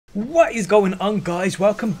What is going on, guys?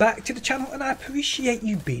 Welcome back to the channel and I appreciate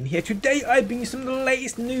you being here. Today I bring you some of the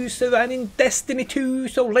latest news surrounding Destiny 2,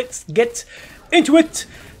 so let's get into it.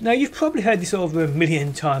 Now, you've probably heard this over a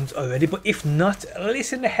million times already, but if not,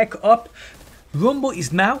 listen the heck up. Rumble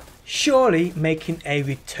is now surely making a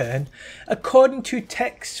return. According to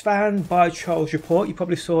Text Fan by Charles Report, you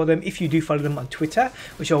probably saw them if you do follow them on Twitter,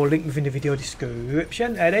 which I will link within the video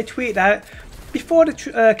description. They tweeted out before the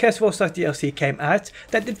Curse of Osiris DLC came out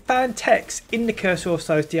that they'd found text in the Curse of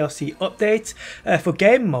Osiris DLC update for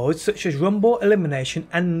game modes such as Rumble, Elimination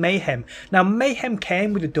and Mayhem. Now, Mayhem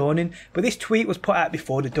came with the Dawning, but this tweet was put out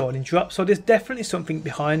before the Dawning drop, so there's definitely something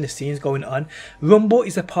behind the scenes going on. Rumble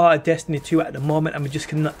is a part of Destiny 2 at the moment and we just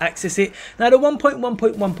cannot access it. Now, the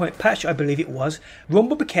 1.1.1 patch, I believe it was,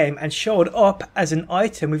 Rumble became and showed up as an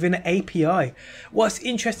item within an API. What's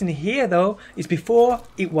interesting here though is before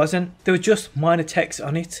it wasn't, there was just minor text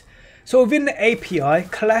on it. So within the API,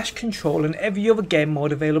 Clash, Control and every other game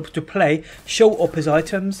mode available to play show up as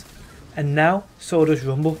items, and now so does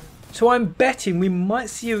Rumble. So I'm betting we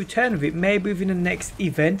might see a return of it maybe within the next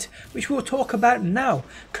event, which we'll talk about now.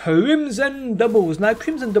 Crimson Doubles. Now,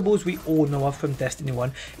 Crimson Doubles we all know of from Destiny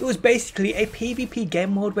 1. It was basically a PvP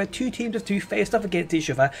game mode where two teams of two faced off against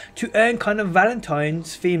each other to earn kind of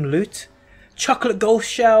Valentine's themed loot. Chocolate ghost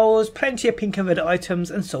shells, plenty of pink and red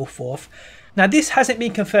items and so forth. Now, this hasn't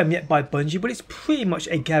been confirmed yet by Bungie, but it's pretty much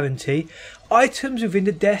a guarantee. Items within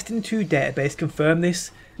the Destiny 2 database confirm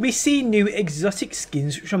this. We see new exotic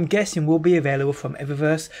skins, which I'm guessing will be available from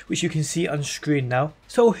Eververse, which you can see on screen now.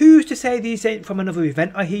 So who's to say these ain't from another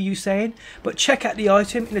event, I hear you saying? But check out the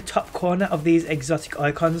item in the top corner of these exotic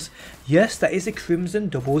icons. Yes, that is a Crimson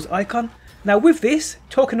Doubles icon. Now, with this,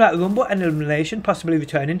 talking about Rumble and Elimination possibly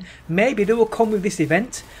returning, maybe they will come with this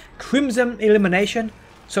event, Crimson Elimination.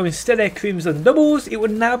 So instead of Crimson Doubles, it would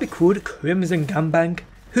now be called Crimson Gangbang.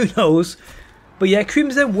 Who knows? But yeah,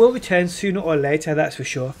 Crimson will return sooner or later, that's for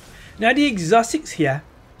sure. Now, the exotics here,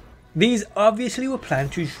 these obviously were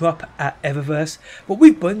planned to drop at Eververse, but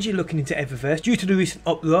with Bungie looking into Eververse due to the recent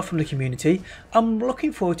uproar from the community, I'm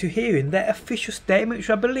looking forward to hearing their official statement, which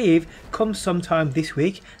I believe comes sometime this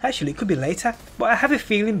week. Actually, it could be later, but I have a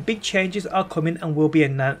feeling big changes are coming and will be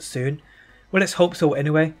announced soon. Well, let's hope so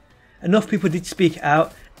anyway. Enough people did speak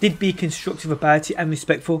out, did be constructive about it and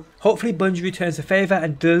respectful. Hopefully Bungie returns the favour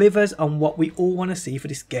and delivers on what we all want to see for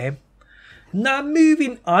this game. Now,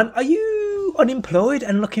 moving on, are you unemployed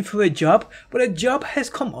and looking for a job? Well, a job has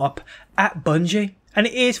come up at Bungie, and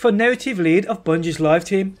it is for narrative lead of Bungie's live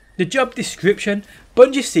team. The job description: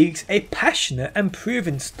 Bungie seeks a passionate and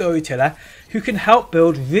proven storyteller who can help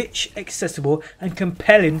build rich, accessible and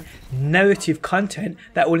compelling narrative content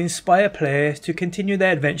that will inspire players to continue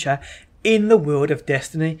their adventure in the world of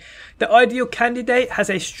Destiny. The ideal candidate has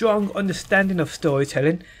a strong understanding of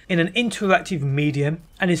storytelling in an interactive medium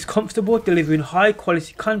and is comfortable delivering high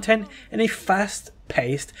quality content in a fast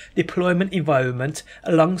paced deployment environment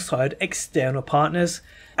alongside external partners.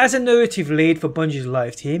 As a narrative lead for Bungie's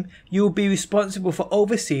live team, you will be responsible for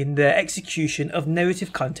overseeing the execution of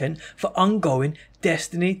narrative content for ongoing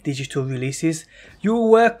Destiny digital releases. You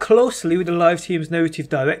will work closely with the live team's narrative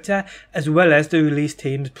director as well as the release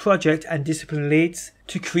team's project and discipline leads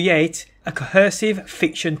to create a cohesive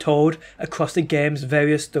fiction told across the game's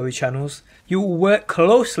various story channels. You will work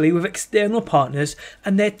closely with external partners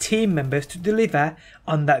and their team members to deliver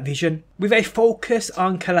on that vision, with a focus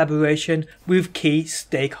on collaboration with key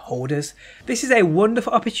stakeholders. This is a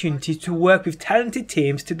wonderful opportunity to work with talented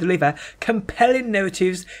teams to deliver compelling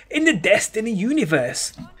narratives in the Destiny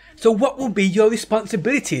universe. So what will be your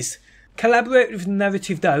responsibilities? Collaborate with the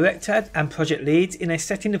narrative director and project leads in a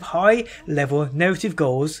setting of high-level narrative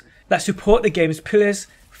goals that support the game's pillars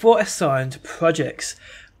for assigned projects.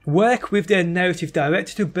 Work with the narrative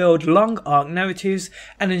director to build long arc narratives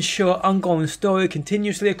and ensure ongoing story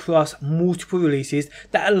continuously across multiple releases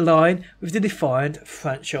that align with the defined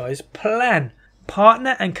franchise plan.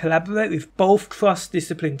 Partner and collaborate with both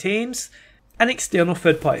cross-discipline teams and external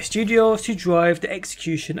third-party studios to drive the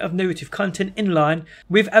execution of narrative content in line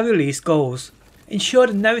with our release goals. Ensure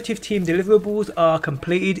the narrative team deliverables are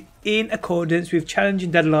completed in accordance with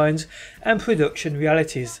challenging deadlines and production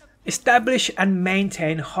realities. Establish and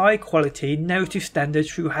maintain high quality narrative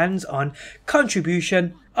standards through hands-on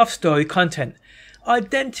contribution of story content.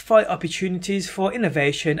 Identify opportunities for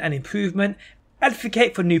innovation and improvement.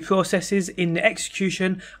 Advocate for new processes in the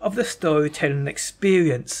execution of the storytelling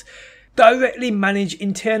experience. Directly manage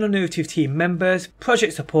internal narrative team members,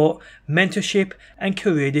 project support, mentorship and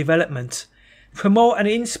career development. Promote an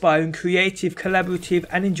inspiring, creative, collaborative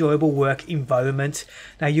and enjoyable work environment.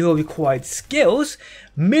 Now your required skills: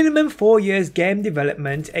 minimum 4 years game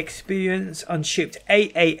development experience on shipped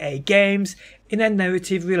AAA games in a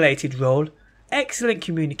narrative related role, excellent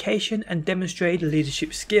communication and demonstrated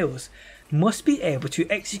leadership skills, must be able to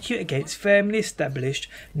execute against firmly established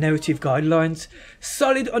narrative guidelines,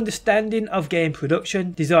 solid understanding of game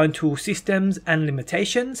production, design tool systems and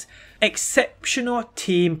limitations, exceptional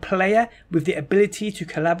team player with the ability to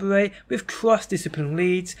collaborate with cross-discipline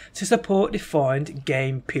leads to support defined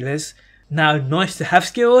game pillars. Now, nice to have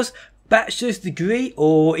skills: bachelor's degree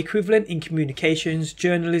or equivalent in communications,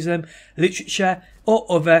 journalism, literature or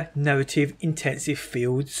other narrative intensive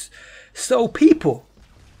fields. So people,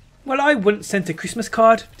 well, I once sent a Christmas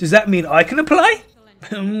card. Does that mean I can apply?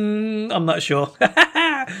 I'm not sure.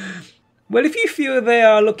 Well, if you feel they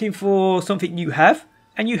are looking for something you have,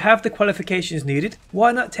 and you have the qualifications needed,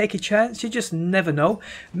 why not take a chance? You just never know.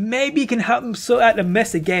 Maybe you can help them sort out the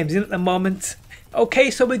mess the game's in at the moment.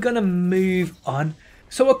 Okay, so we're gonna move on.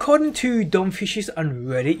 So according to Dumbfishes on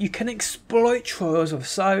Reddit, you can exploit Trials of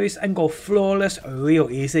Osiris and go flawless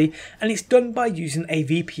real easy, and it's done by using a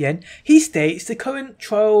VPN. He states the current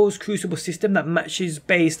Trials Crucible system that matches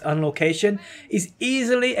based on location is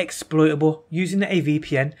easily exploitable using a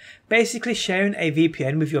VPN. Basically sharing a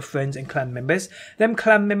VPN with your friends and clan members. Them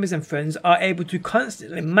clan members and friends are able to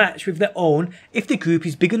constantly match with their own if the group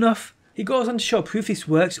is big enough. He goes on to show proof this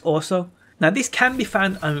works also. Now this can be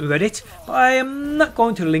found on Reddit, but I am not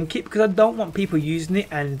going to link it because I don't want people using it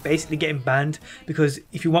and basically getting banned. Because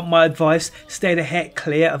if you want my advice, stay the heck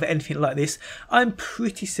clear of anything like this. I'm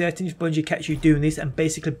pretty certain if Bungie catch you doing this and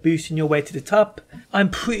basically boosting your way to the top, I'm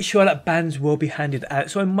pretty sure that bans will be handed out.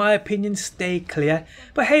 So in my opinion, stay clear.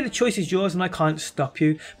 But hey, the choice is yours and I can't stop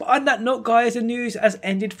you. But on that note guys, the news has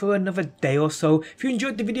ended for another day or so. If you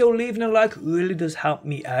enjoyed the video, leaving a like really does help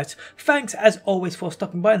me out. Thanks as always for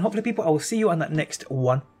stopping by, and hopefully people, I will see you on that next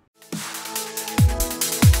one.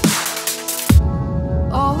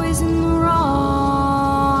 Always in the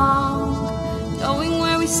wrong, knowing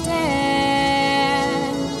where we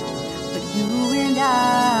stand, but you and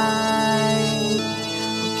I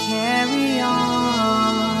will carry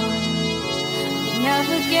on. We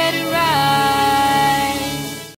never get it right.